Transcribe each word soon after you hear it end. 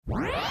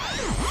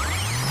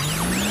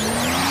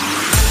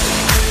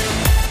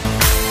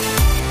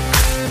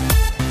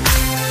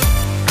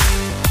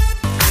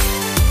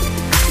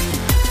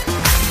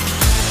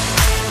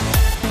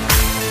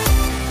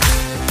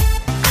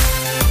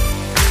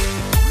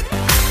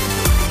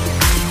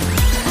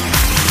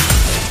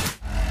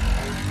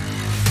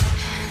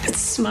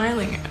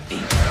smiling at me.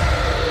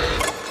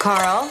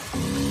 Carl?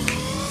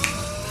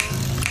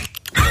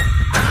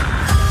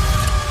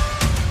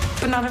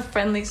 But not a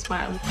friendly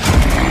smile.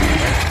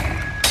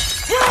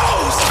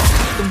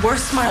 The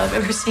worst smile I've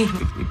ever seen.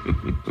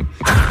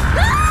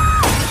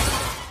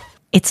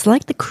 It's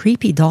like the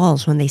creepy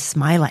dolls when they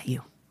smile at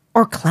you.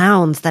 Or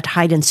clowns that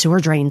hide in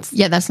sewer drains.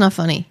 Yeah, that's not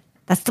funny.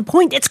 That's the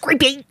point. It's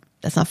creepy.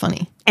 That's not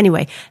funny.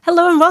 Anyway,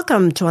 hello and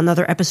welcome to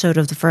another episode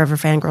of the Forever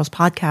Fangirls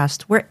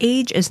podcast, where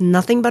age is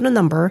nothing but a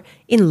number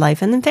in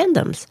life and in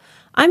fandoms.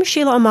 I'm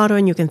Sheila Amato,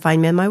 and you can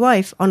find me and my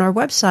wife on our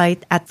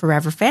website at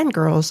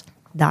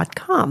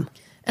foreverfangirls.com.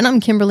 And I'm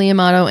Kimberly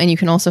Amato, and you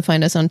can also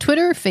find us on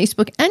Twitter,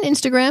 Facebook, and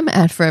Instagram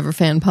at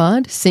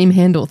ForeverFanPod. Same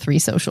handle, 3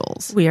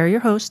 socials. We are your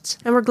hosts,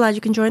 and we're glad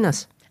you can join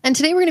us. And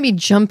today we're going to be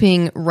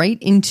jumping right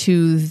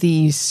into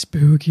the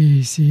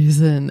spooky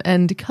season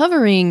and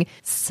covering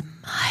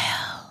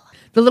Smile,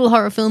 the little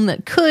horror film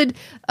that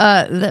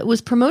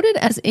was promoted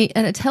as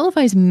at a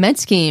televised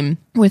Mets game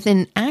with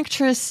an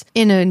actress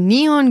in a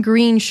neon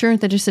green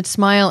shirt that just said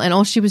Smile, and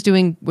all she was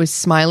doing was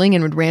smiling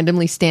and would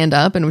randomly stand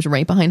up and was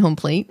right behind home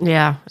plate.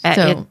 Yeah,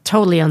 So-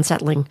 totally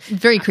unsettling.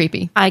 Very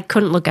creepy. I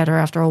couldn't look at her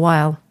after a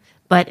while.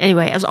 But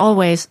anyway, as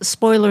always,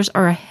 spoilers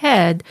are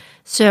ahead.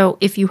 So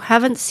if you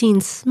haven't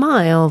seen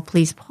Smile,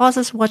 please pause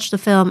us, watch the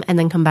film, and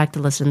then come back to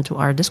listen to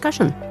our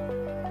discussion.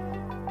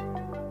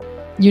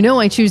 You know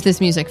I choose this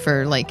music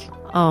for, like,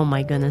 Oh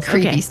my goodness.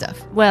 creepy Okay. stuff.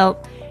 Well,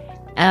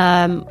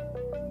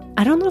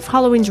 I don't know if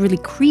Halloween's really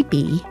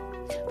creepy.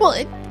 Well,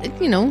 it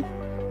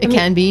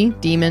can be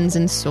demons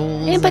and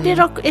souls. Yeah, but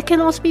and- it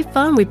can also be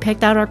fun. We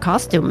picked out our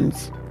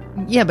costumes.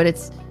 yeah, but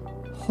it's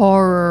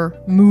horror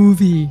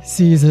movie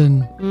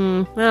season.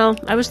 Well,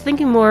 I was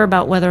thinking more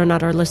about whether or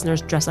not our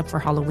listeners dress up for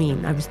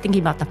Halloween. I was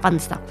thinking about the fun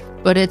stuff.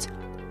 But it's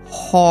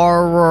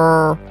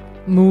horror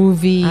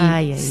movie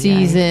Ay, ay,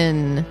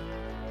 season.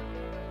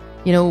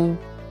 You know,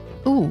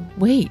 ooh,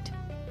 wait.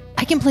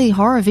 I can play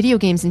horror video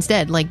games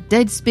instead, like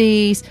Dead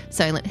Space,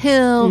 Silent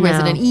Hill, No.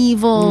 Resident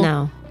Evil.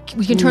 No.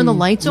 We can turn the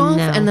lights off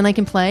no. and then I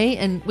can play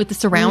and with the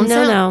surround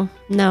sound.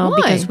 No, Why?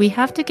 because we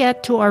have to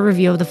get to our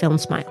review of the film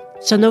Smile.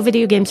 So no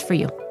video games for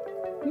you.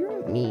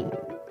 You're mean.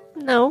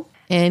 No.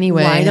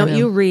 Anyway, Why I don't know.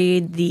 you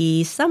read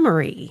the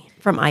summary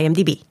from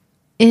IMDb?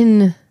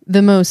 In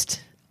the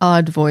most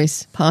odd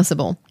voice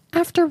possible.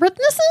 After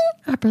witnessing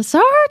a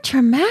bizarre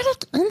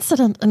traumatic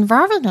incident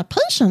involving a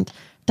patient,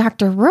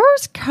 Dr.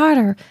 Rose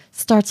Carter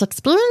starts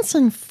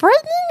experiencing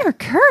frightening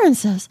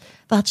occurrences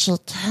that she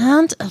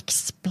can't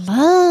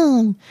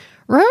explain.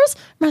 Rose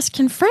must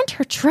confront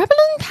her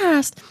troubling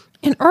past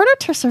in order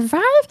to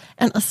survive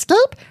and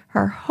escape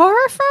her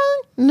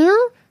horrifying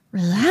new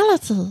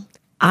reality.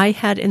 I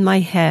had in my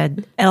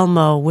head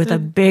Elmo with a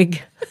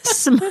big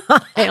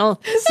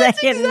smile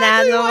saying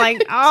that. And I'm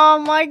like, oh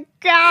my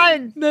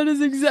God. That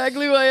is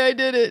exactly why I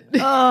did it.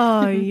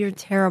 Oh, you're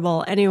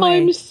terrible.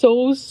 Anyway.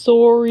 so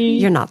sorry.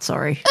 You're not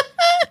sorry.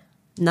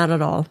 Not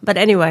at all. But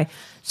anyway,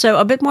 so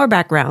a bit more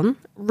background.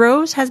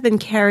 Rose has been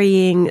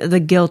carrying the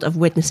guilt of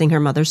witnessing her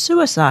mother's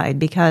suicide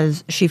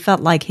because she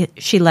felt like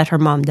she let her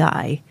mom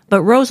die.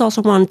 But Rose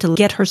also wanted to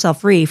get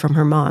herself free from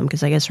her mom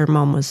because I guess her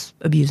mom was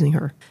abusing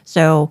her.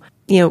 So,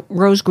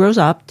 Rose grows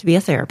up to be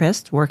a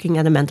therapist working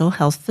at a mental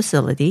health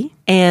facility.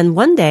 And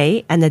one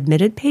day, an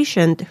admitted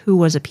patient who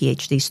was a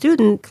PhD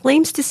student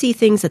claims to see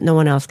things that no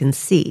one else can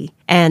see.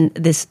 And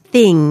this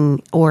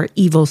thing, or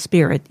evil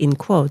spirit in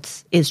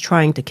quotes, is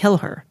trying to kill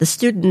her. The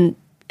student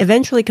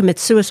eventually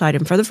commits suicide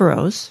in front of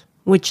Rose,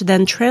 which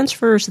then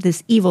transfers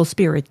this evil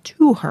spirit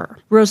to her.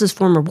 Rose's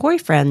former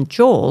boyfriend,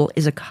 Joel,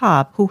 is a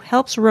cop who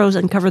helps Rose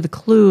uncover the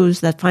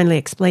clues that finally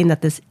explain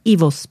that this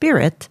evil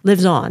spirit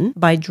lives on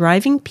by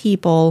driving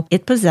people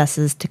it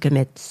possesses to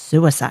commit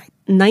suicide.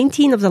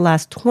 19 of the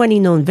last 20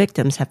 known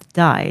victims have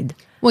died.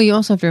 Well, you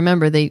also have to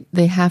remember they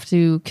have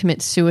to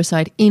commit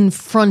suicide in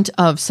front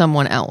of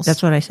someone else.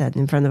 That's what I said,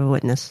 in front of a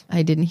witness.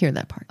 I didn't hear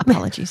that part.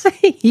 Apologies.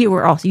 You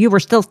were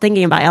still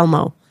thinking about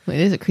Elmo. It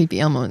is a creepy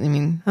Elmo. I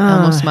mean,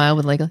 Elmo smile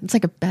with it's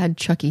like a bad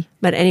Chucky.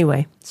 But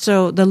anyway,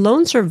 so the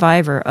lone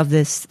survivor of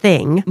this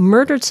thing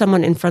murdered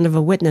someone in front of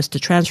a witness to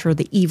transfer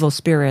the evil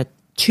spirit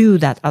to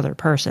that other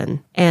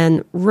person.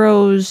 And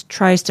Rose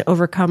tries to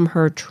overcome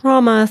her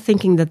trauma,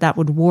 thinking that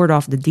would ward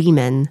off the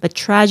demon. But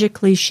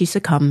tragically, she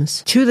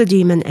succumbs to the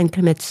demon and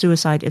commits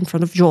suicide in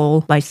front of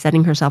Joel by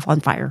setting herself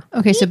on fire.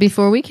 Okay, so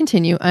before we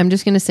continue, I'm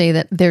just going to say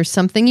that there's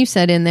something you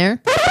said in there.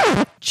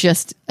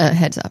 Just a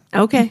heads up.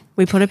 Okay,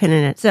 we put a pin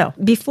in it. So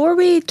before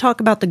we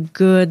talk about the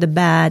good, the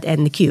bad,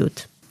 and the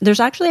cute, there's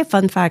actually a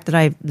fun fact that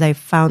I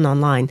found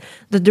online.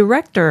 The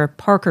director,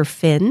 Parker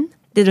Finn,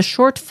 did a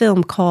short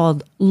film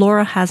called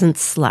Laura Hasn't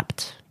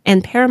Slept.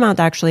 And Paramount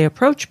actually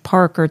approached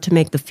Parker to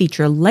make the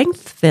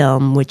feature-length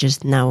film, which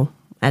is now,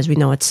 as we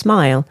know, it's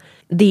Smile.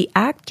 The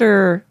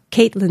actor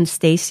Caitlin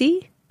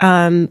Stasey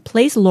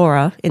plays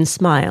Laura in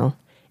Smile,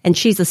 and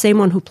she's the same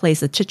one who plays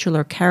the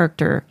titular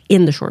character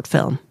in the short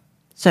film.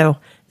 So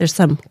there's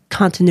some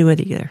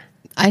continuity there.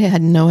 I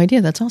had no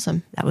idea. That's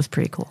awesome. That was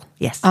pretty cool.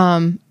 Yes.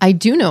 I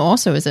do know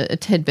also as a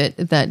tidbit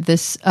that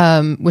this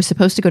was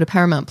supposed to go to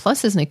Paramount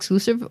Plus as an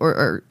exclusive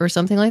or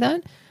something like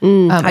that.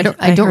 I don't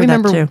heard that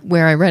remember too.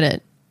 where I read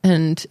it.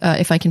 And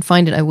if I can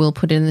find it, I will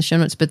put it in the show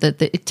notes. But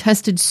that it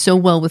tested so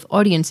well with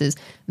audiences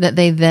that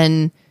they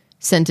then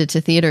sent it to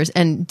theaters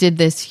and did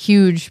this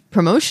huge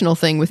promotional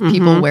thing with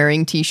people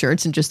wearing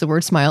T-shirts and just the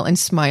word smile and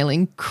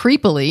smiling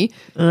creepily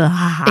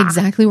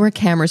exactly where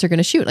cameras are going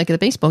to shoot, like at a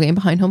baseball game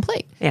behind home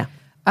plate. Yeah.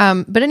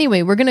 But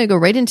anyway, we're going to go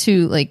right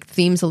into like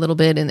themes a little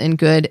bit and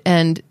good.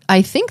 And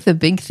I think the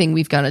big thing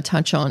we've got to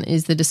touch on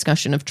is the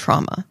discussion of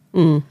trauma.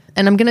 And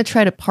I'm going to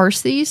try to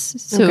parse these,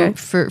 so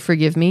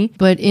forgive me.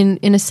 But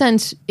in a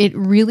sense, it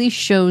really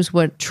shows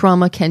what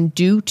trauma can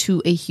do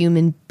to a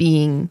human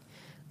being.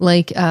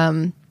 Like,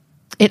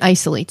 it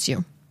isolates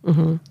you.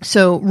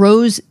 So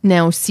Rose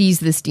now sees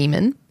this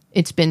demon.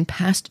 It's been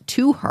passed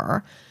to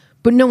her,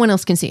 but no one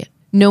else can see it.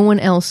 No one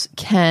else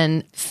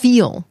can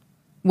feel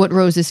what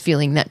Rose is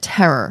feeling, that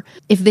terror.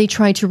 If they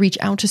try to reach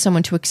out to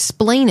someone to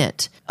explain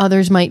it,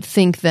 others might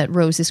think that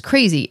Rose is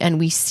crazy. And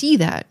we see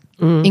that,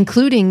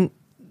 including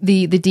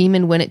the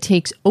demon when it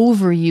takes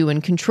over you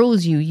and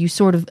controls you. You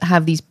sort of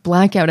have these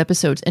blackout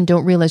episodes and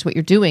don't realize what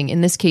you're doing. In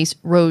this case,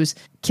 Rose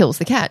kills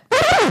the cat.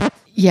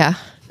 Yeah,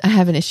 I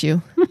have an issue.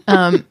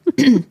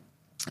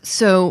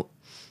 So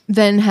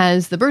then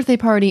has the birthday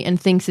party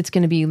and thinks it's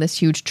going to be this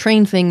huge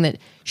train thing that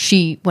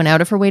she went out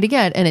of her way to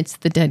get, and it's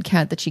the dead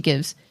cat that she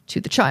gives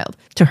to the child.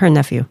 To her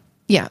nephew.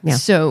 Yeah.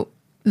 So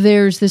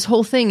there's this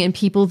whole thing, and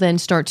people then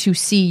start to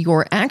see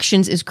your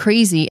actions as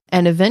crazy,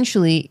 and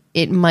eventually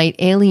it might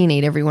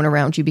alienate everyone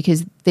around you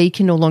because they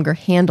can no longer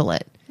handle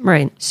it.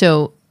 Right.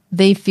 So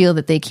they feel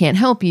that they can't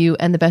help you,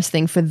 and the best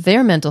thing for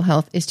their mental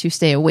health is to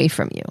stay away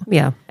from you.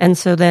 Yeah. And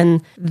so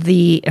then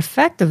the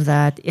effect of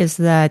that is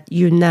that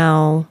you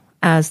now,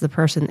 as the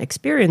person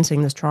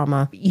experiencing this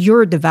trauma,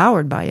 you're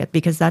devoured by it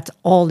because that's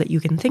all that you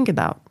can think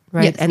about,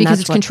 right? Yes, because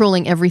it's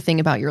controlling everything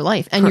about your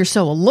life. And you're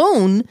so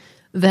alone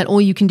that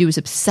all you can do is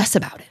obsess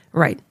about it.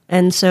 Right.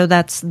 And so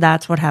that's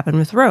what happened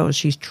with Rose.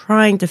 She's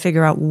trying to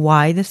figure out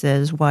why this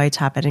is, why it's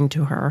happening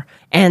to her,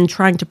 and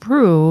trying to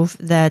prove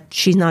that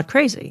she's not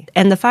crazy.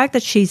 And the fact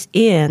that she's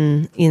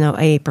in,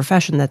 a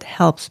profession that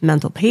helps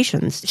mental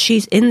patients,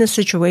 she's in this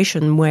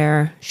situation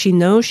where she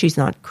knows she's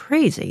not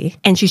crazy,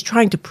 and she's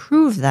trying to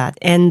prove that,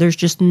 and there's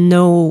just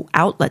no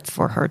outlet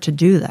for her to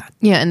do that.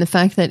 Yeah, and the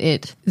fact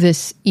that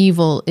this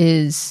evil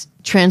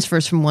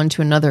transfers from one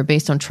to another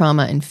based on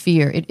trauma and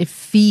fear, it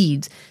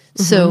feeds.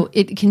 So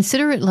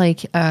consider it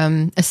like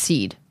a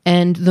seed.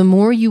 And the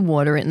more you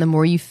water it and the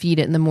more you feed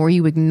it and the more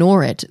you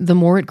ignore it, the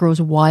more it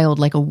grows wild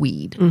like a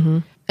weed.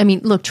 I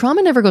mean, look,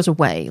 trauma never goes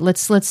away.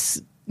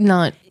 Let's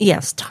not...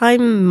 Yes,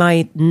 time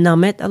might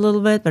numb it a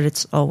little bit, but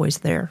it's always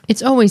there.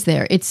 It's always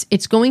there.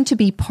 It's going to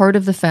be part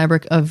of the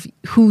fabric of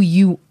who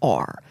you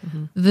are.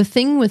 The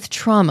thing with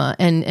trauma,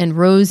 and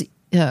Rose,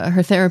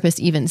 her therapist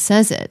even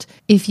says it,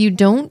 if you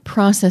don't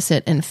process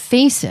it and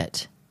face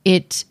it,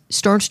 it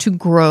starts to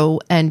grow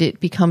and it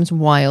becomes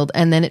wild,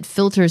 and then it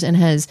filters and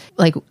has,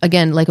 like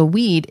a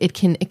weed, it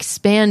can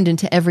expand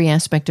into every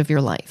aspect of your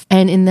life.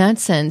 And in that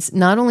sense,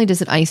 not only does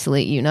it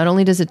isolate you, not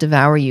only does it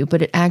devour you,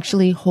 but it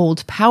actually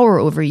holds power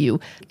over you.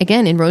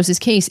 Again, in Rose's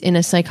case, in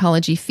a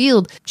psychology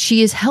field,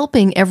 she is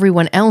helping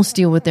everyone else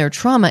deal with their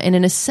trauma. And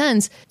in a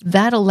sense,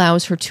 that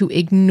allows her to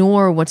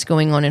ignore what's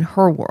going on in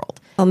her world.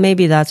 Well,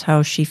 maybe that's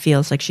how she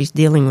feels like she's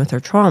dealing with her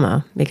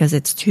trauma, because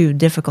it's too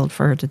difficult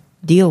for her to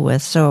deal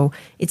with. So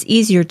it's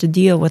easier to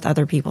deal with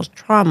other people's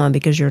trauma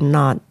because you're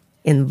not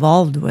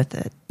involved with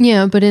it.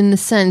 Yeah, but in the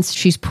sense,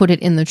 she's put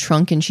it in the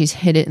trunk and she's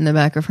hid it in the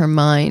back of her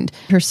mind.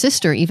 Her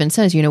sister even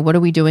says, what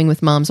are we doing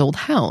with Mom's old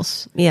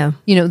house? Yeah.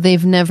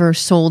 They've never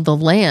sold the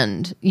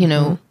land,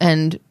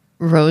 and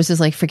Rose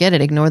is like, forget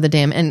it, ignore the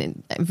damn,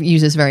 and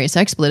uses various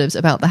expletives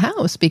about the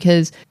house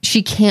because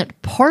she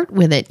can't part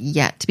with it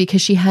yet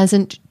because she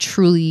hasn't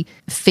truly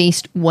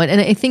faced what, and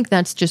I think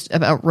that's just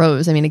about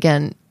Rose. I mean,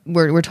 again,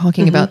 we're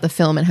talking about the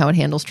film and how it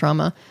handles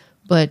trauma,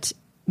 but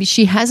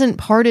she hasn't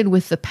parted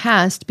with the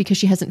past because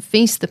she hasn't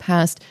faced the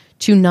past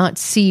to not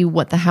see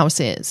what the house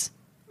is.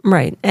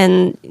 Right.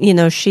 And,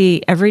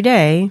 she every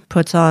day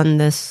puts on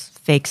this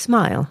fake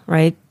smile,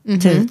 right?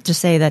 To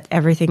say that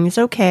everything is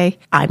okay.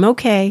 I'm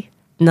okay.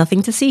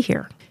 Nothing to see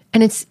here.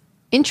 And it's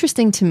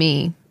interesting to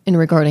me in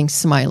regarding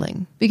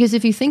smiling, because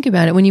if you think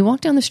about it, when you walk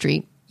down the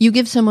street, you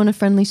give someone a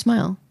friendly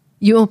smile.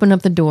 You open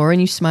up the door and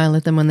you smile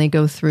at them when they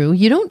go through.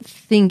 You don't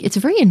think it's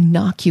a very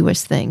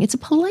innocuous thing. It's a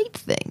polite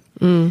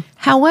thing.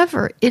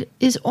 However, it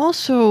is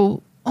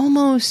also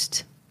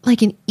almost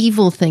like an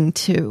evil thing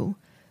too.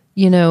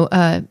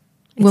 It's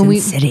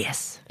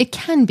insidious. It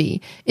can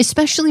be,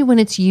 especially when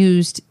it's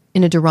used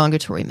in a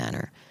derogatory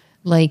manner.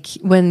 Like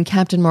when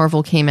Captain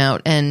Marvel came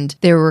out and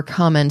there were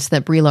comments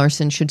that Brie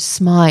Larson should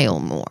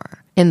smile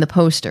more. in the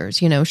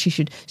posters. You know, she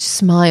should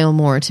smile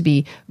more to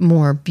be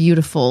more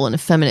beautiful and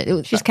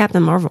effeminate. She's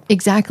Captain Marvel.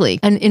 Exactly.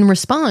 And in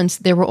response,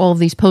 there were all of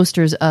these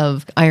posters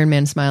of Iron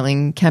Man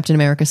smiling, Captain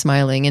America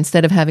smiling.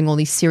 Instead of having all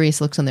these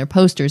serious looks on their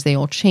posters, they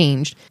all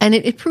changed. And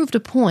it proved a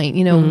point.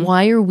 You know,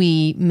 why are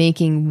we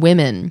making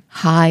women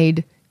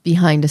hide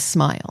behind a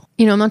smile?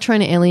 You know, I'm not trying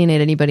to alienate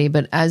anybody,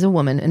 but as a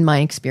woman, in my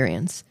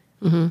experience,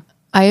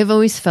 I have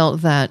always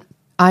felt that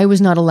I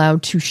was not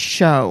allowed to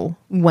show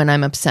when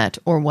I'm upset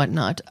or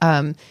whatnot.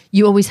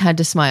 You always had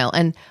to smile.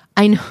 And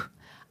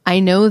I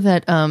know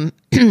that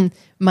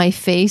my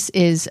face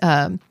is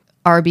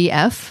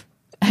RBF,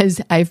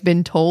 as I've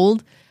been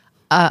told.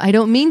 I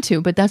don't mean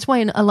to, but that's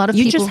why a lot of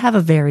You people... just have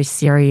a very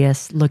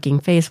serious looking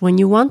face when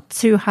you want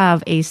to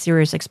have a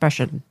serious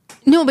expression.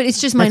 No, but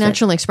it's just my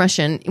natural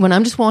expression. When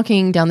I'm just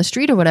walking down the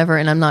street or whatever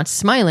and I'm not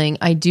smiling,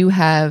 I do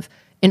have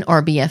an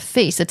RBF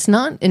face. It's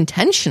not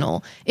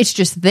intentional. It's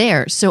just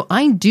there. So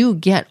I do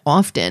get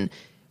often,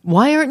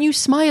 why aren't you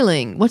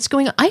smiling? What's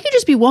going on? I could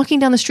just be walking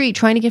down the street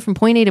trying to get from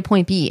point A to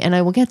point B, and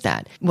I will get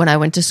that. When I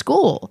went to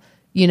school,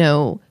 you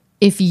know,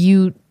 if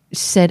you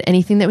said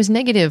anything that was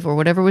negative or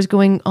whatever was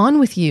going on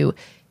with you,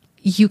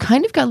 you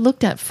kind of got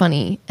looked at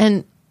funny.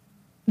 And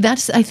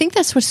I think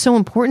that's what's so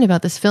important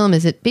about this film,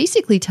 is it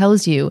basically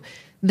tells you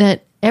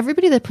that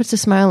everybody that puts a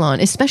smile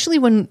on, especially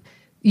when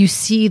you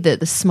see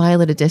the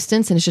smile at a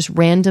distance and it's just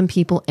random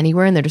people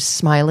anywhere and they're just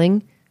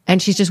smiling,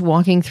 and she's just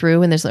walking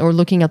through and or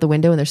looking out the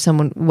window and there's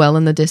someone well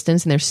in the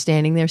distance and they're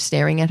standing there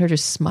staring at her,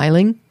 just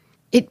smiling.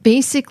 It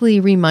basically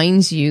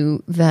reminds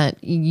you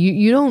that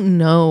you don't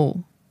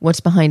know what's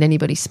behind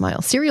anybody's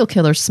smile. Serial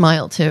killers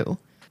smile too.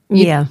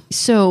 Yeah.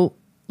 So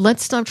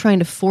let's stop trying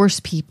to force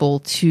people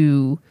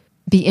to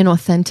be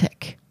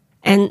inauthentic.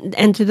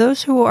 And to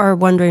those who are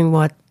wondering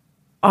what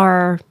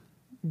RBF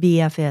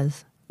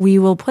is, we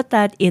will put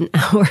that in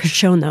our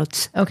show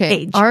notes. Okay.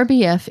 Page.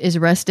 RBF is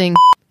resting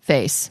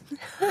face.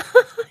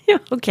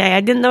 Okay,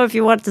 I didn't know if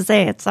you wanted to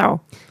say it, so.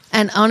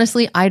 And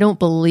honestly, I don't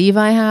believe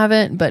I have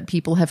it, but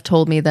people have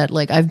told me that,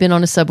 like, I've been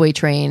on a subway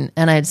train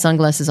and I had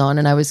sunglasses on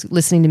and I was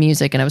listening to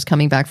music and I was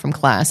coming back from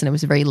class and it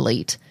was very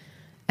late.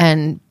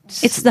 And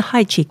It's the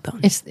high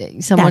cheekbone.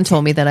 someone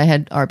told me that I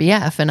had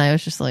RBF and I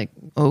was just like,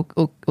 oh,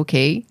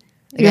 okay.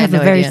 Like, You I have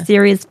had a no very idea.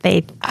 serious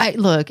face. I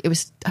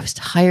was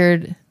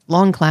tired,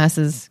 long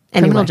classes,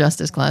 criminal Anyway.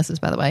 justice classes,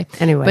 by the way.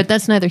 Anyway. But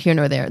that's neither here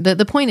nor there.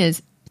 The point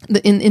is,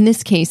 in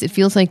this case, it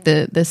feels like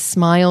the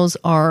smiles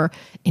are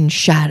in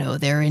shadow.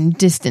 They're in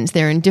distance.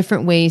 They're in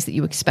different ways that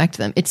you expect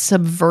them. It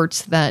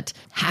subverts that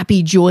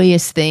happy,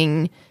 joyous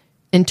thing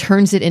and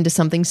turns it into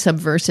something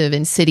subversive,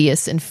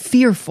 insidious, and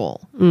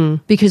fearful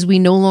because we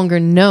no longer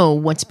know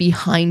what's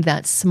behind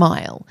that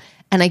smile.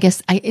 And I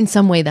guess in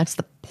some way, that's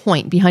the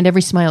point. Behind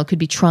every smile could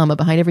be trauma.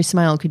 Behind every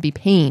smile could be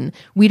pain.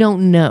 We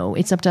don't know.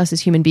 It's up to us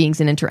as human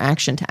beings in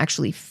interaction to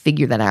actually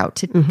figure that out,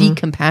 to be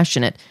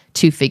compassionate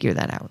to figure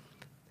that out.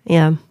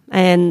 Yeah.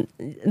 And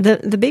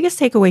the biggest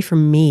takeaway for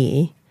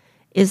me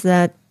is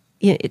that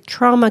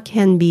trauma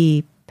can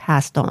be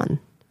passed on,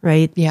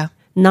 right? Yeah.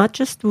 Not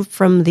just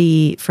from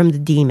the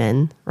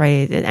demon,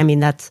 right? I mean,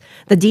 that's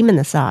the demon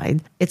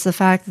aside. It's the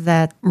fact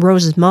that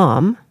Rose's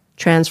mom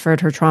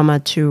transferred her trauma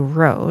to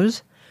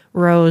Rose.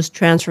 Rose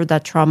transferred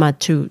that trauma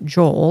to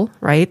Joel,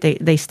 right?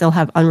 They still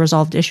have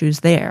unresolved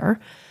issues there.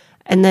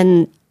 And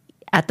then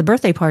at the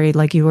birthday party,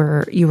 like you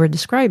were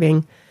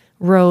describing,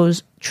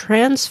 Rose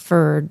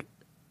transferred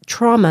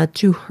trauma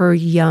to her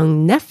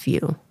young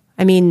nephew.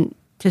 I mean,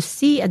 to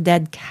see a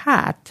dead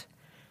cat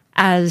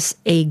as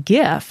a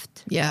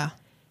gift. Yeah.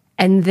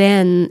 And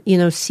then,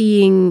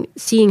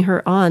 seeing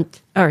her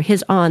aunt or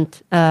his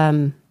aunt,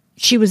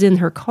 she was in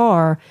her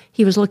car.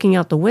 He was looking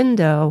out the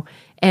window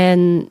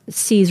and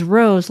sees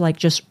Rose like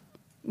just,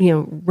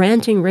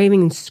 ranting,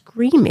 raving, and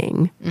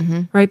screaming,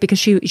 right? Because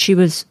she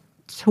was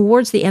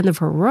towards the end of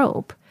her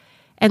rope.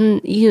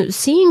 And,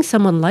 seeing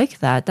someone like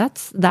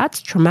that's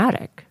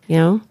traumatic,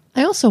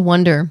 I also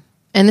wonder,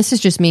 and this is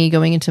just me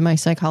going into my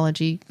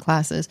psychology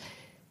classes,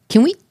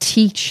 can we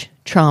teach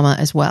trauma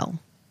as well?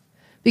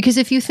 Because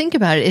if you think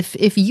about it,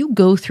 if you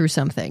go through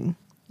something,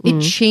 it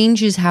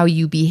changes how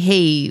you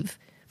behave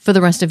for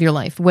the rest of your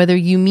life, whether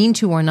you mean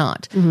to or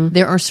not.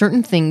 There are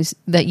certain things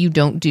that you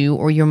don't do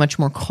or you're much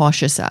more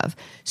cautious of.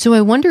 So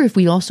I wonder if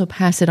we also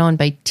pass it on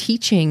by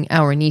teaching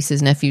our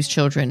nieces, nephews,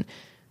 children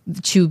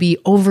to be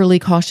overly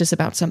cautious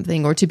about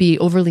something or to be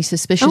overly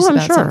suspicious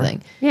about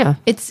something. Yeah.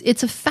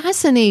 It's a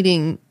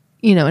fascinating,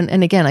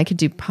 and again, I could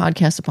do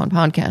podcast upon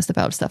podcast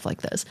about stuff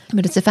like this,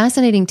 but it's a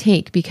fascinating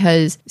take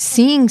because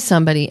seeing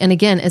somebody, and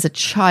again, as a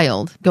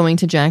child, going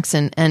to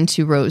Jackson and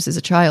to Rose as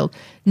a child,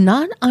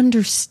 not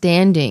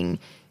understanding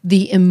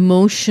the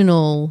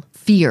emotional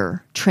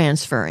fear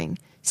transferring,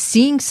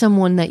 seeing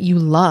someone that you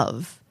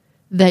love,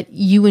 that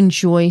you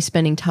enjoy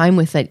spending time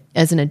with, that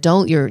as an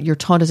adult you're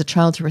taught as a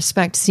child to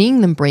respect,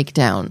 seeing them break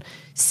down,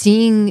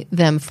 seeing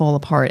them fall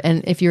apart.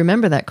 And if you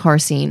remember that car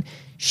scene,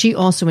 she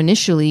also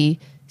initially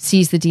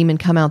sees the demon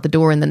come out the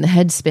door and then the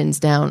head spins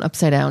down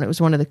upside down. It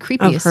was one of the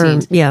creepiest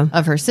scenes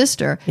of her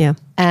sister. Yeah.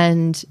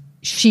 And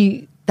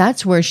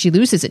that's where she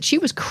loses it. She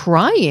was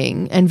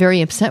crying and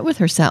very upset with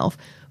herself,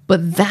 but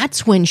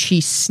that's when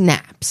she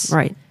snaps.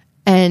 Right.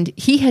 And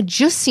he had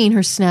just seen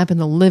her snap in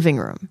the living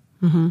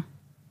room,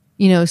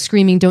 you know,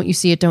 screaming, "Don't you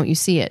see it? Don't you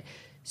see it?"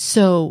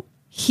 So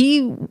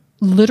he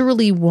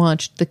literally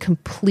watched the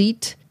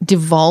complete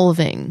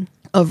devolving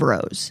of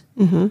Rose.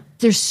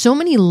 There's so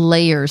many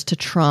layers to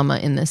trauma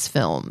in this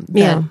film.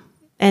 Yeah.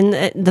 And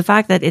the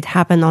fact that it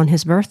happened on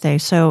his birthday.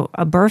 So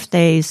a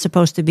birthday is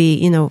supposed to be,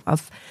 you know,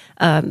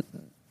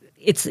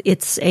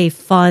 it's a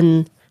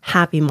fun,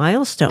 happy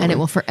milestone. And it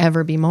will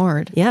forever be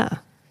marred. Yeah.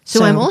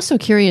 So I'm also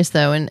curious,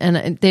 though,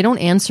 and they don't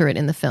answer it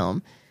in the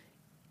film.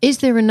 Is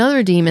there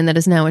another demon that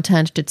has now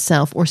attached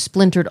itself or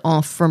splintered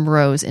off from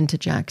Rose into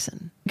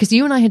Jackson? Because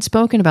you and I had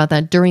spoken about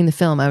that during the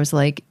film. I was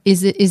like,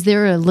 is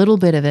there a little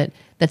bit of it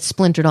that's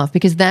splintered off?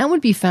 Because that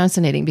would be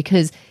fascinating,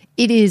 because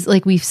it is,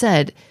 like we've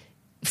said,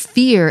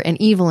 fear and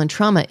evil and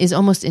trauma is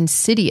almost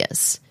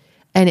insidious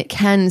and it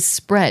can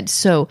spread.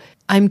 So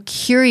I'm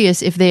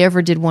curious if they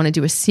ever did want to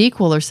do a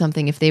sequel or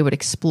something, if they would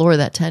explore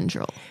that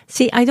tendril.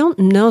 See, I don't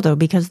know, though,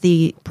 because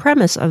the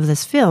premise of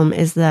this film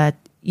is that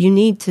you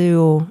need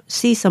to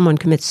see someone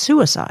commit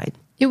suicide.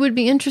 It would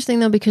be interesting,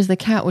 though, because the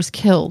cat was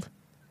killed.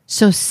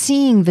 So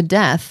seeing the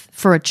death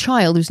for a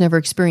child who's never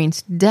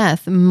experienced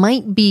death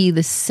might be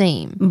the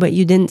same. But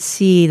you didn't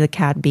see the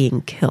cat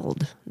being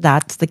killed.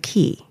 That's the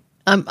key.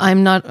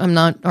 I'm not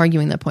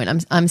arguing that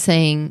point. I'm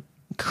saying,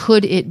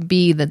 could it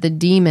be that the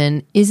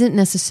demon isn't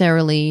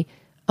necessarily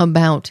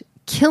about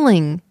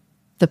killing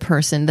the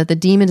person, that the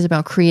demon is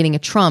about creating a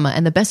trauma,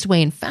 and the best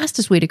way and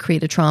fastest way to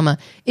create a trauma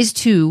is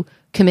to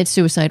commit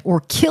suicide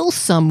or kill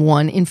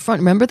someone in front.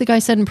 Remember the guy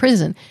said in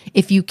prison,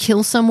 if you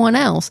kill someone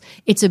else,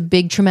 it's a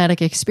big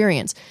traumatic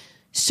experience.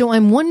 So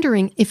I'm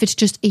wondering if it's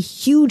just a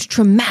huge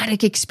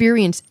traumatic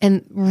experience.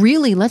 And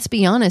really, let's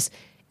be honest,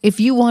 if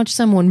you watch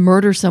someone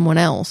murder someone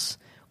else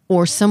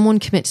or someone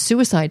commit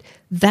suicide,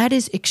 that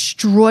is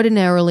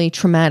extraordinarily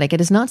traumatic.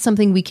 It is not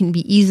something we can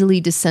be easily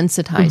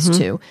desensitized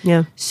to.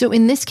 Yeah. So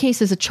in this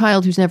case, as a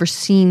child who's never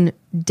seen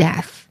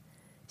death,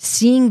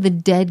 seeing the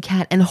dead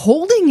cat and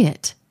holding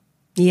it,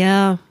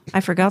 Yeah, I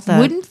forgot that.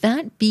 wouldn't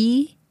that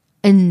be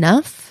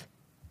enough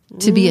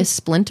to be a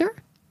splinter?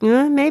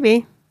 Yeah,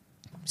 maybe.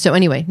 So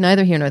anyway,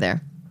 neither here nor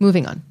there.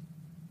 Moving on.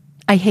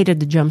 I hated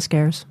the jump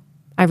scares.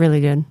 I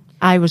really did.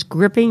 I was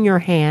gripping your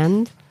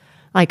hand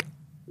like,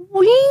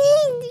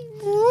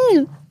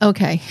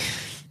 Okay.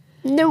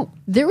 no,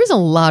 There was a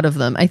lot of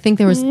them. I think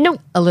there was No.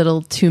 a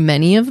little too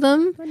many of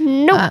them.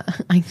 no.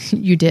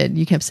 You did.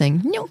 You kept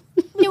saying, no,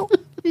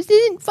 this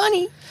isn't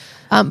funny.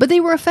 But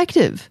they were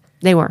effective.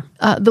 They were.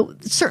 The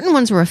certain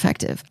ones were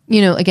effective.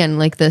 You know, again,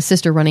 like the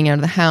sister running out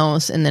of the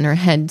house and then her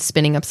head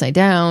spinning upside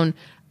down.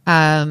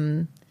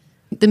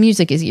 The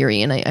music is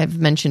eerie, and I've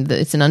mentioned that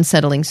it's an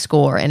unsettling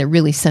score, and it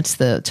really sets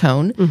the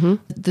tone.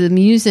 The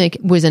music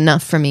was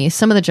enough for me.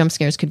 Some of the jump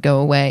scares could go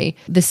away.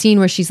 The scene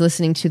where she's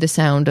listening to the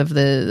sound of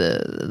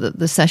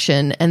the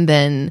session, and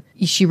then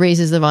she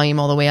raises the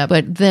volume all the way up,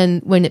 but then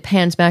when it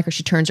pans back or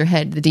she turns her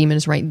head, the demon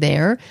is right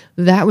there.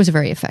 That was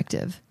very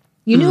effective.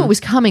 You knew it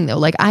was coming, though.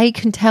 Like, I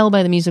can tell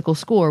by the musical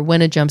score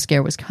when a jump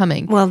scare was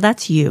coming. Well,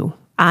 that's you.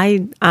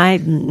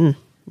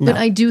 But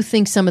I do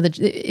think some of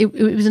it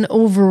was an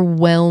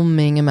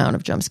overwhelming amount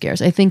of jump scares.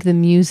 I think the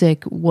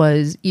music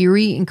was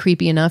eerie and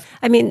creepy enough.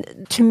 I mean,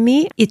 to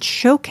me, it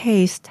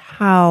showcased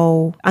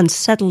how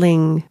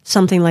unsettling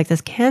something like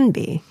this can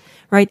be,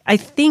 right? I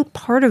think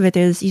part of it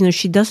is, you know,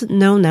 she doesn't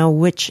know now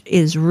which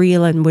is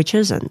real and which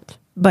isn't.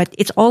 But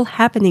it's all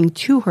happening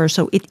to her,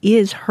 so it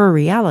is her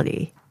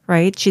reality,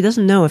 right? She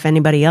doesn't know if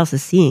anybody else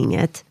is seeing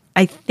it.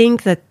 I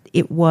think that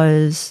it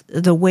was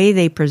the way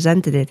they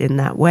presented it in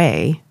that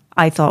way,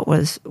 I thought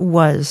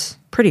was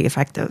pretty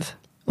effective.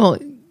 Well,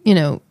 you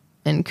know,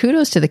 and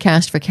kudos to the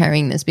cast for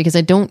carrying this, because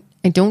I don't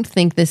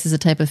think this is a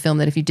type of film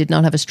that if you did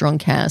not have a strong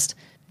cast,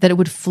 that it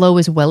would flow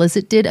as well as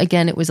it did.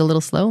 Again, it was a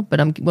little slow,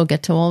 but we'll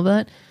get to all of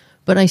that.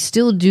 But I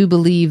still do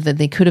believe that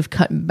they could have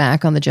cut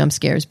back on the jump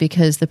scares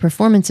because the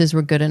performances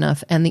were good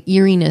enough, and the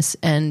eeriness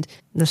and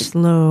The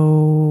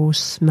slow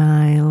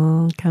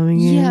smile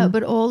coming in. yeah,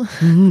 but all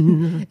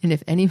and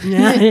if any,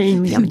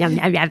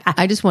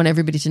 I just want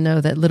everybody to know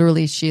that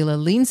literally Sheila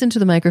leans into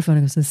the microphone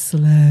and goes a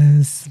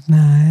slow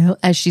smile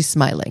as she's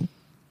smiling,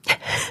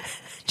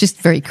 just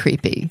very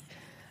creepy.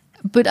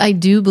 But I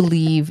do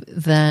believe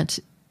that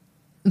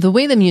the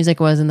way the music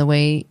was and the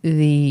way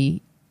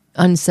the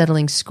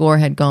unsettling score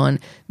had gone,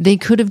 they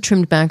could have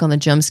trimmed back on the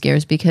jump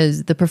scares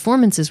because the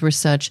performances were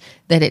such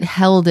that it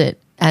held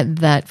it at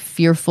that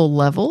fearful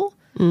level.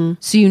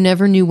 So you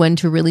never knew when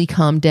to really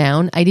calm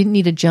down. I didn't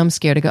need a jump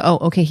scare to go, oh,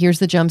 okay, here's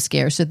the jump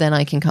scare, so then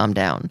I can calm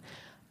down.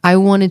 I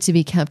wanted to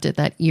be kept at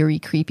that eerie,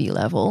 creepy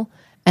level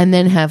and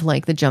then have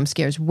like the jump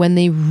scares when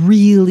they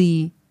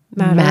really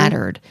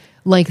mattered.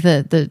 Like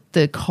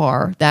the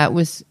car, that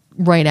was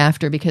right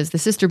after, because the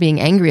sister being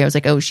angry, I was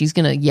like, oh, she's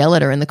going to yell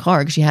at her in the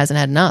car because she hasn't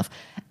had enough.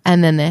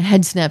 And then the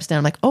head snaps down.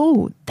 I'm like,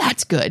 oh,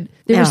 that's good.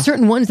 There were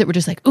certain ones that were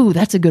just like, oh,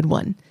 that's a good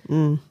one.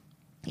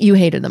 You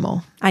hated them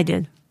all. I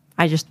did.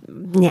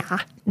 yeah.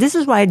 This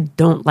is why I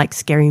don't like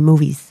scary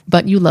movies.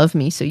 But you love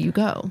me, so you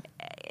go.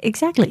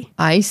 Exactly.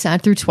 I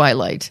sat through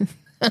Twilight.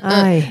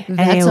 Aye,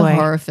 That's anyway. a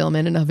horror film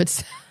in and of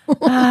itself.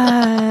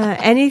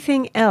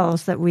 Anything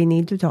else that we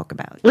need to talk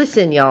about?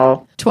 Listen,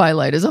 y'all.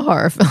 Twilight is a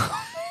horror film.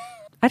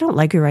 I don't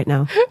like you right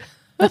now,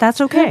 but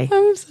that's okay.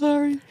 I'm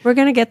sorry. We're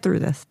going to get through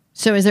this.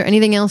 So is there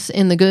anything else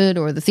in the good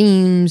or the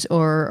themes,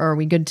 or are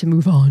we good to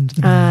move on to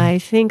the I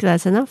think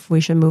that's enough.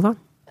 We should move on.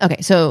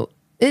 Okay, so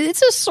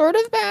it's a sort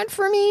of bad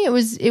for me. It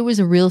was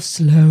a real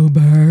slow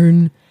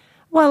burn.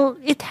 Well,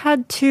 it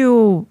had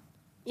to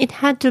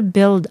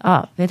build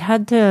up. It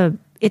had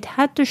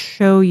to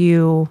show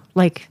you,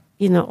 like,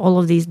 you know, all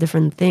of these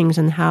different things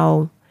and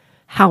how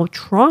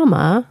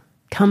trauma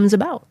comes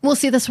about. Well,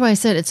 see, that's why I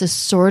said it's a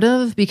sort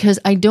of, because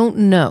I don't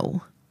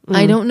know.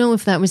 I don't know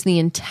if that was the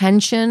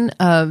intention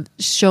of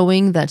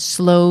showing that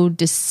slow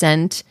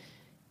descent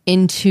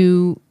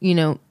into, you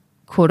know,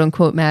 quote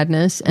unquote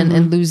madness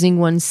and losing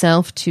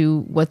oneself to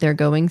what they're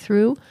going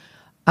through.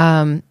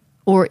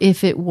 Or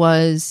if it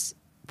was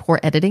poor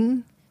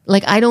editing.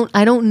 Like, I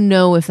don't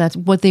know if that's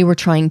what they were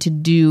trying to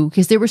do,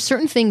 because there were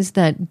certain things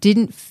that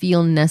didn't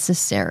feel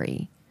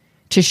necessary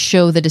to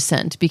show the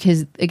descent,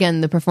 because again,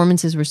 the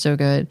performances were so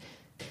good.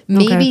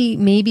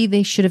 Maybe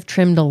they should have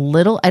trimmed a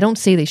little. I don't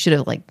say they should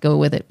have like go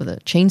with it with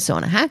a chainsaw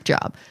and a hack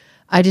job.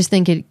 I just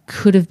think it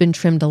could have been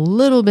trimmed a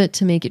little bit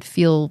to make it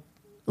feel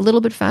a little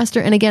bit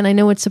faster. And again, I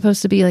know it's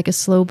supposed to be like a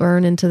slow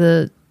burn into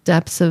the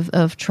depths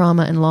of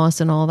trauma and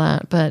loss and all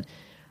that, but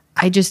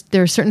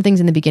there are certain things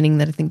in the beginning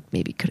that I think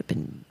maybe could have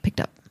been picked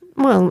up.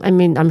 Well, I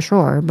mean, I'm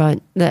sure,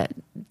 but that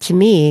to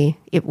me,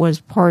 it was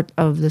part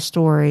of the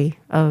story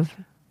of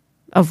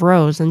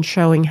Rose and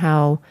showing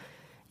how,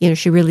 you know,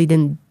 she really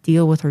didn't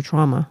deal with her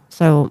trauma.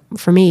 So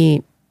for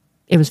me,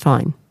 it was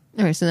fine.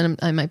 All right, so then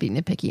I might be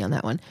nitpicky on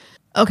that one.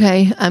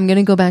 Okay, I'm going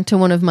to go back to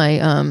one of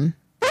my,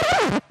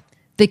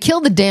 they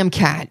killed the damn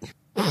cat.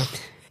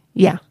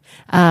 Yeah.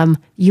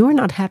 You were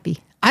not happy.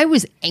 I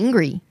was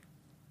angry.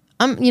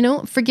 You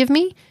know, forgive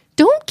me.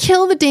 Don't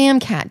kill the damn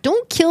cat.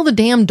 Don't kill the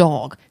damn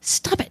dog.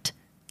 Stop it.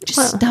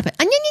 Just stop it.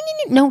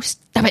 No,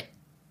 stop it.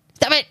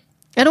 Stop it.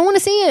 I don't want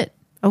to see it.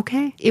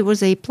 Okay. It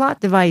was a plot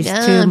device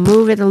to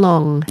move it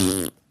along.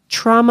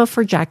 Trauma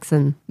for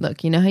Jackson.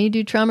 Look, you know how you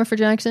do trauma for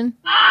Jackson?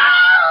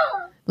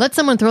 Let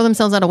someone throw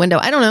themselves out a window.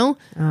 I don't know.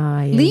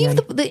 Leave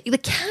the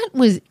cat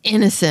was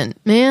innocent,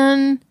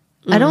 man.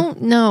 I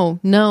don't know.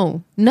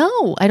 No.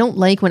 I don't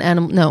like when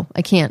no,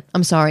 I can't.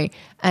 I'm sorry.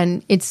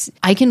 And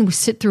I can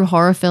sit through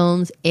horror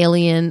films,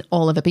 Alien,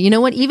 all of it. But you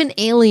know what? Even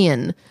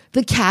Alien,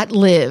 the cat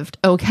lived,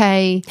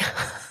 okay?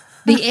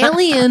 The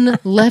alien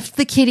left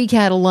the kitty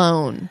cat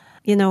alone.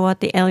 You know what?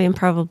 The alien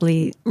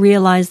probably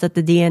realized that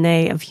the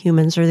DNA of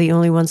humans are the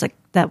only ones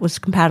that was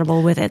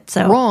compatible with it.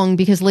 So wrong,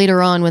 because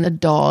later on when a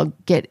dog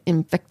get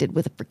infected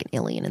with a freaking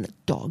alien and the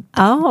dog.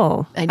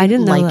 Oh, I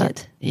didn't know like that.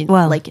 it. I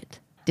didn't like it.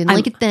 Didn't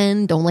like it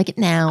then. Don't like it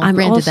now.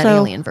 Granted, that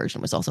alien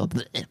version was also.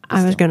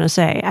 I was going to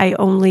say, I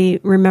only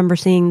remember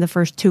seeing the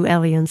first two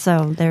aliens.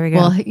 So there we go.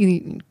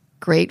 Well,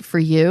 great for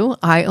you.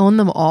 I own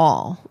them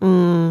all,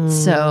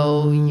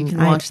 so you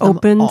can watch them all. I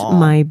opened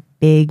my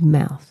big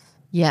mouth.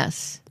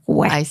 Yes.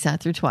 Whack. I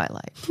sat through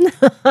Twilight.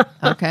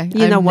 Okay.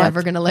 I'm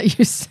never going to let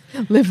you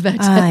live that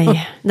down.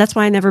 That's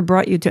why I never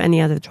brought you to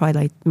any other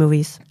Twilight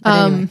movies.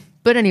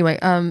 But anyway,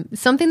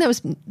 something that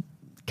was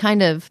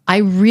kind of, I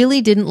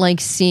really didn't like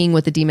seeing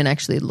what the demon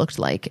actually looked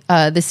like.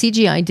 The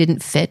CGI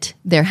didn't fit.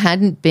 There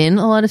hadn't been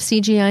a lot of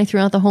CGI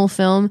throughout the whole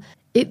film.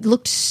 It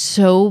looked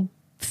so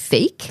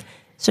fake.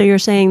 So you're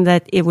saying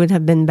that it would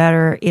have been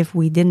better if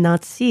we did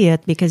not see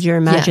it because your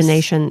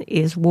imagination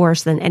is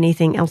worse than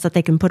anything else that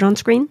they can put on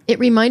screen? It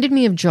reminded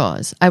me of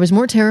Jaws. I was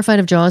more terrified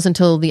of Jaws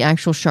until the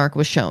actual shark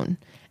was shown.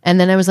 And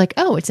then I was like,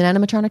 oh, it's an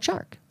animatronic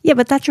shark. Yeah,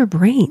 but that's your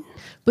brain.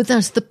 But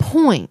that's the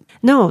point.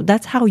 No,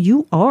 that's how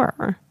you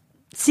are.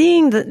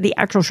 Seeing the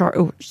actual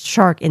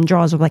shark in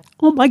Jaws, of like,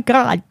 oh my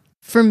God.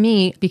 For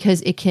me,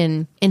 because it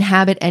can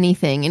inhabit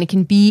anything and it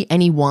can be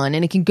anyone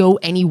and it can go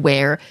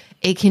anywhere.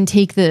 It can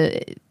take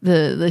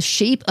the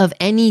shape of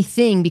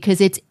anything because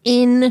it's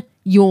in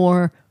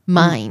your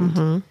mind.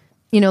 Mm-hmm.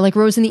 You know, like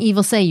Rose and the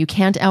Evil say, you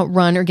can't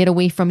outrun or get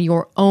away from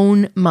your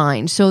own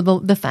mind. So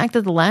the fact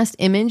that the last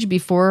image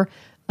before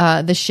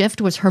the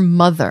shift was her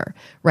mother,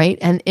 right?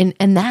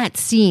 And that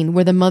scene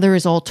where the mother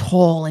is all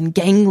tall and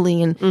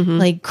gangly and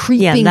like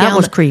creeping down. That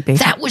was creepy.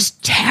 That was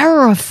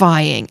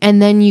terrifying.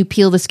 And then you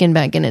peel the skin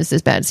back and it's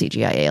this bad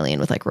CGI alien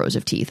with like rows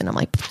of teeth. And I'm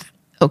like,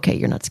 okay,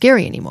 you're not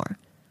scary anymore.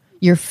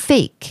 You're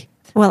fake.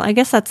 Well, I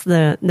guess that's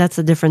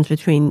the difference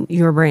between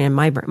your brain and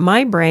my brain.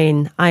 My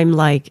brain, I'm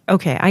like,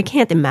 okay, I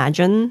can't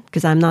imagine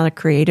because I'm not a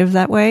creative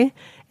that way.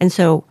 And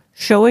so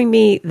showing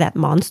me that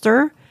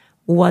monster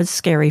was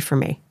scary for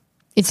me.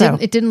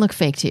 It didn't look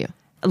fake to you.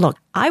 Look,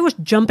 I was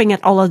jumping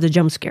at all of the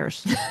jump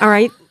scares. All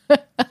right?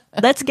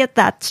 Let's get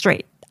that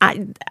straight.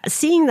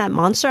 Seeing that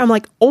monster, I'm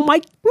like, oh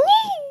my,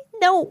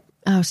 no.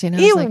 Oh, see, now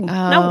I was like,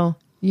 no.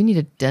 You need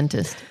a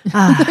dentist.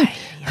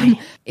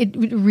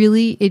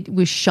 It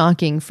was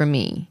shocking for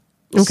me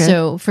Okay.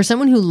 So for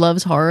someone who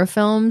loves horror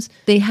films,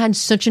 they had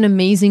such an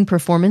amazing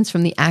performance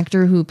from the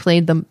actor who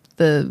played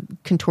the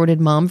contorted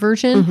mom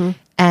version.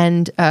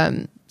 And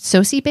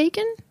Sosie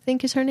Bacon, I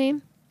think is her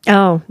name.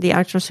 Oh, the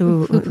actress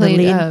who Played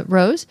the lead.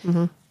 Rose.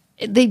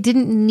 They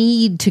didn't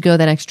need to go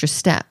that extra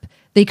step.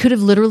 They could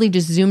have literally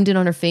just zoomed in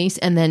on her face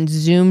and then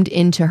zoomed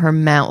into her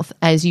mouth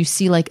as you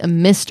see like a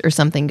mist or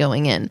something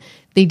going in.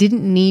 They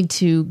didn't need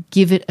to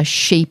give it a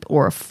shape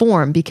or a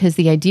form because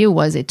the idea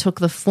was it took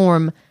the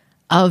form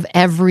of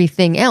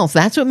everything else.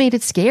 That's what made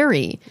it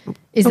scary,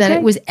 is that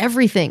it was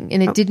everything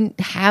and it didn't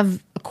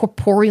have a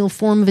corporeal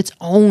form of its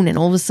own. And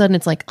all of a sudden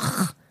it's like,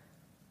 ugh,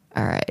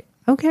 all right,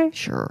 Okay.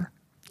 sure.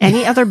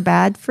 Any other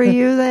bad for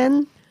you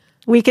then?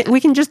 We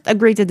can just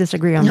agree to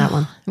disagree on that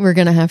one. We're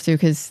gonna have to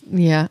because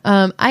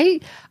I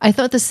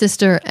thought the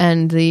sister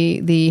and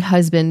the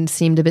husband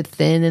seemed a bit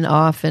thin and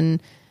off,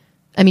 and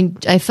I mean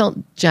I felt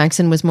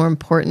Jackson was more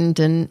important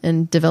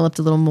and developed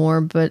a little more,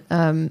 but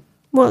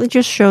Well, it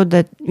just showed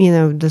that,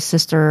 the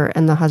sister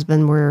and the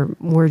husband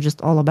were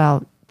just all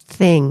about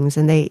things,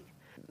 and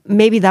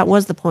maybe that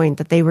was the point,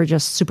 that they were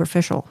just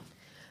superficial.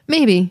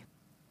 maybe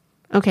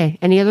Okay.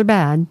 Any other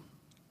bad?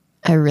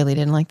 I really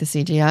didn't like the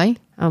CGI.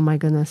 Oh my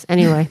goodness.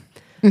 Anyway.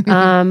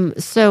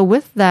 So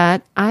with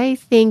that, I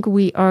think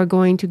we are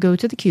going to go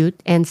to the cute.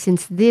 And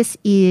since this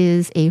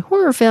is a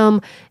horror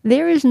film,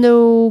 there is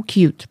no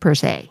cute per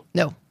se.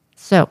 No.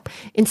 So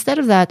instead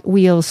of that,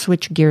 we'll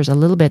switch gears a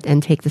little bit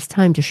and take this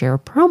time to share a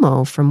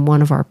promo from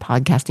one of our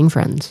podcasting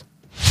friends.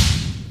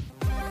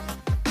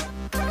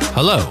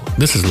 Hello,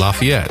 this is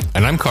Lafayette.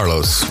 And I'm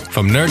Carlos.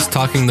 From Nerds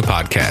Talking the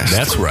Podcast.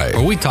 That's right.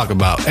 Where we talk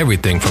about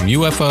everything from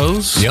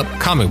UFOs, Yep.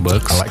 comic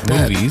books, I like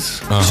that.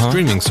 movies,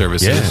 streaming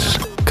services,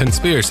 Yeah.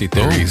 conspiracy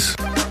theories,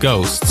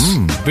 ghosts,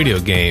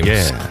 video games,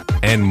 Yeah.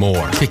 and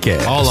more. Kick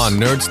ass. All on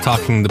Nerds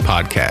Talking the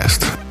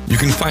Podcast. You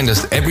can find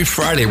us every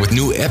Friday with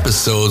new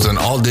episodes on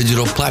all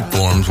digital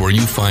platforms where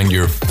you find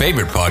your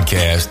favorite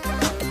podcast,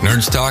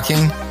 Nerds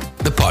Talking,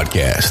 the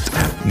podcast.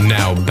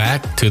 Now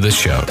back to the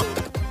show.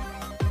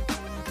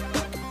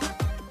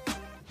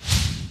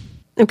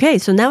 Okay,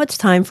 so now it's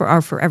time for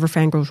our Forever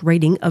Fangirls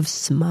rating of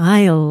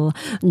Smile.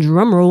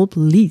 Drumroll,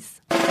 please.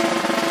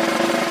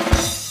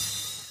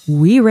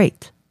 We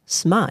rate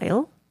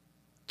Smile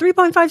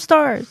 3.5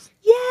 stars.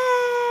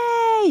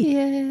 Yay!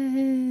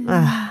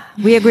 Yeah.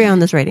 We agree on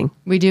this rating.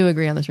 We do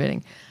agree on this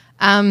rating.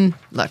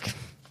 Look,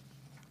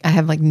 I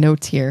have like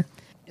notes here.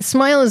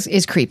 Smile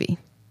is creepy.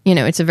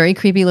 It's a very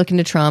creepy look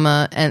into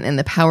trauma and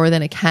the power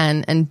that it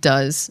can and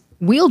does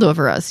wield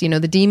over us.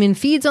 The demon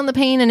feeds on the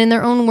pain and in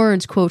their own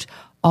words, quote,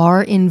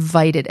 are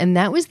invited. And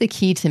that was the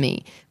key to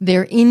me.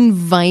 They're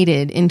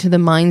invited into the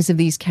minds of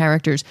these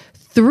characters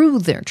through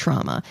their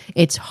trauma.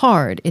 It's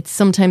hard. It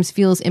sometimes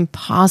feels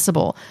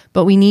impossible,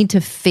 but we need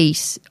to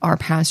face our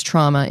past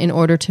trauma in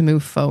order to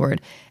move forward.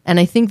 And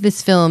I think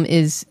this film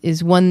is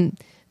one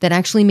that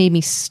actually made me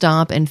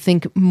stop and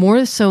think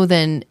more so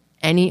than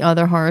any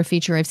other horror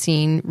feature I've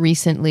seen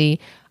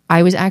recently.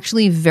 I was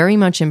actually very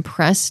much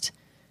impressed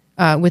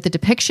with the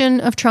depiction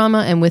of trauma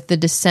and with the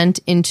descent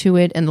into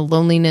it and the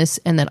loneliness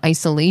and that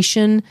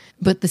isolation.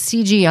 But the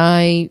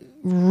CGI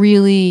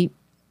really,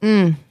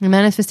 the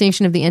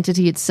manifestation of the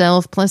entity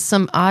itself, plus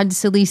some odd,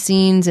 silly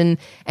scenes and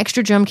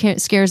extra jump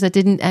scares that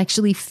didn't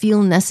actually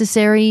feel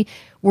necessary,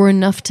 were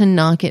enough to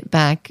knock it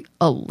back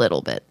a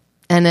little bit.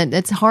 And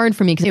it's hard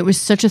for me because it was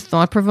such a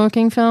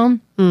thought-provoking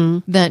film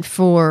that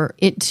for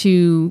it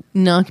to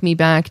knock me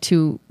back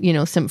to,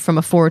 from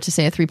a 4 to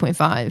say a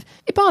 3.5,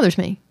 it bothers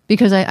me.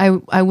 Because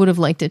I would have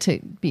liked it to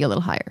be a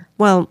little higher.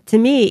 Well, to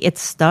me,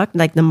 it's stuck.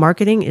 Like, the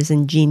marketing is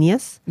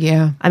ingenious.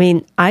 Yeah. I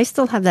mean, I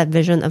still have that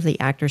vision of the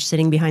actor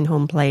sitting behind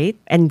home plate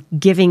and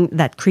giving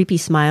that creepy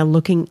smile,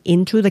 looking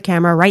into the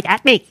camera right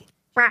at me.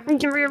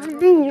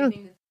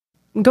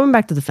 Going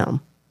back to the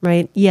film,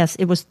 right? Yes,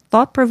 it was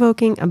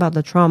thought-provoking about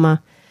the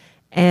trauma,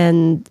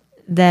 and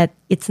that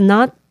it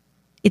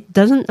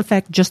doesn't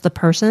affect just the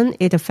person,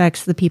 it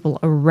affects the people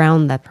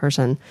around that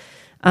person.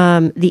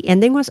 The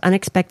ending was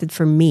unexpected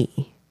for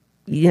me.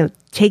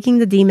 Taking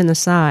the demon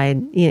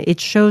aside, it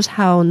shows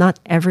how not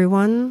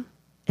everyone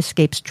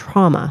escapes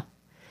trauma.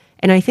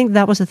 And I think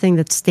that was the thing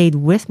that stayed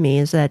with me,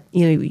 is that,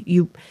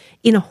 you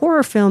in a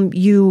horror film,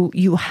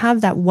 you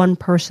have that one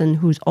person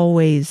who's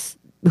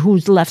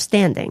left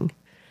standing,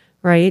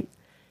 right?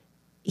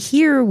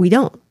 Here we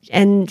don't.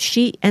 And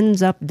she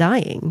ends up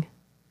dying.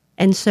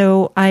 And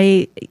so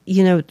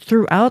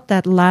throughout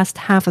that last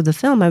half of the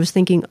film, I was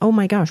thinking, oh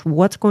my gosh,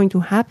 what's going to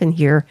happen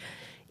here?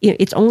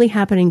 It's only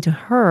happening to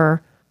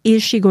her.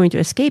 Is she going to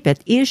escape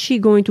it? Is she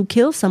going to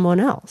kill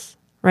someone else?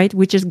 Right?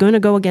 Which is going to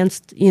go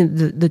against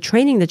the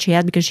training that she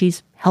had, because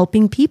she's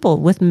helping people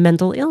with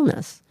mental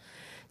illness.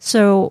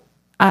 So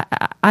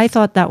I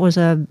thought that was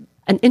an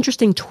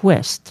interesting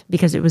twist,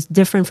 because it was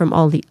different from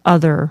all the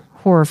other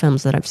horror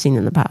films that I've seen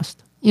in the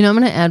past. I'm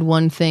going to add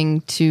one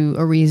thing to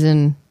a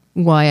reason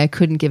why I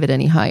couldn't give it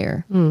any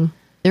higher.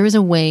 There is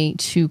a way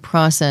to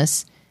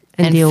process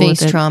and deal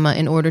face with it. trauma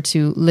in order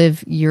to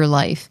live your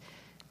life.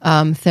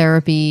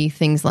 Therapy,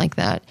 things like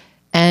that.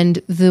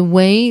 And the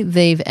way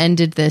they've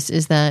ended this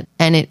is that,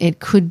 and it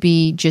could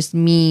be just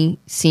me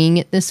seeing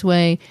it this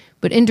way,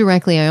 but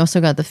indirectly, I also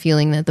got the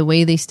feeling that the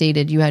way they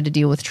stated you had to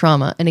deal with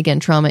trauma, and again,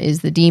 trauma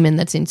is the demon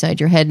that's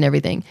inside your head and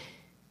everything,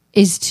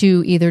 is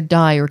to either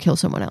die or kill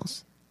someone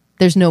else.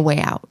 There's no way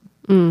out.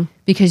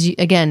 Because,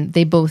 again,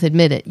 they both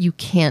admit it. You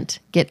can't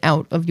get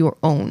out of your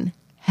own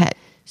head.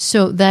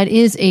 So that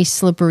is a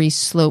slippery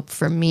slope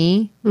for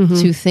me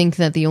to think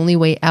that the only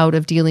way out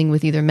of dealing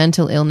with either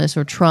mental illness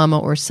or trauma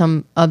or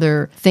some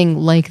other thing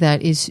like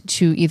that is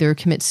to either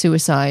commit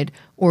suicide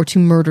or to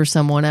murder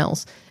someone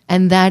else.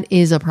 And that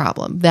is a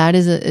problem. That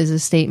is a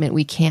statement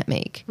we can't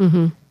make.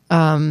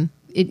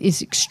 It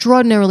is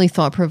extraordinarily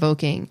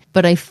thought-provoking,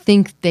 but I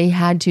think they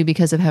had to,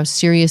 because of how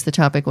serious the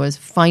topic was,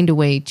 find a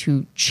way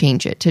to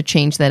change it, to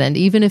change that end.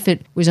 Even if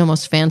it was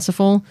almost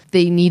fanciful,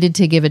 they needed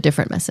to give a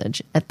different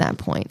message at that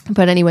point.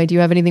 But anyway, do you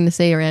have anything to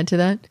say or add to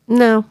that?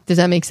 No. Does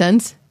that make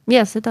sense?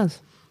 Yes, it does.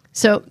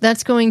 So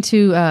that's going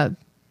to,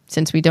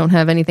 since we don't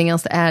have anything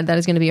else to add, that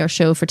is going to be our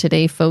show for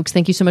today, folks.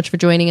 Thank you so much for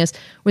joining us.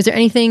 Was there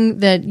anything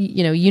that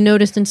you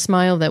noticed in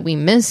Smile that we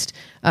missed?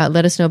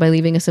 Let us know by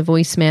leaving us a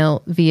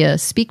voicemail via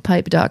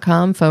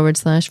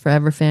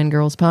speakpipe.com/Forever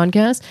Fangirls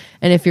Podcast.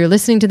 And if you're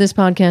listening to this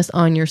podcast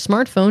on your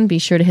smartphone, be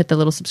sure to hit the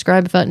little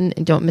subscribe button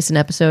and don't miss an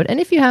episode. And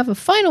if you have a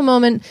final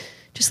moment,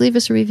 just leave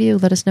us a review.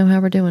 Let us know how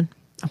we're doing.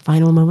 A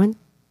final moment?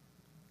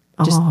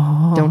 Just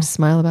don't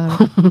smile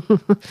about it.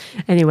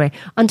 Anyway,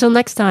 until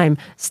next time,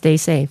 stay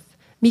safe.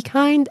 Be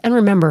kind, and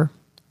remember,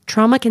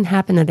 trauma can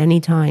happen at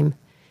any time.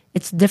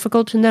 It's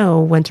difficult to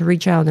know when to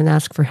reach out and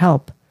ask for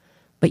help,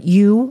 but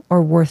you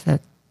are worth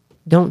it.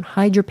 Don't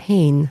hide your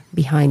pain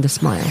behind a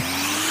smile.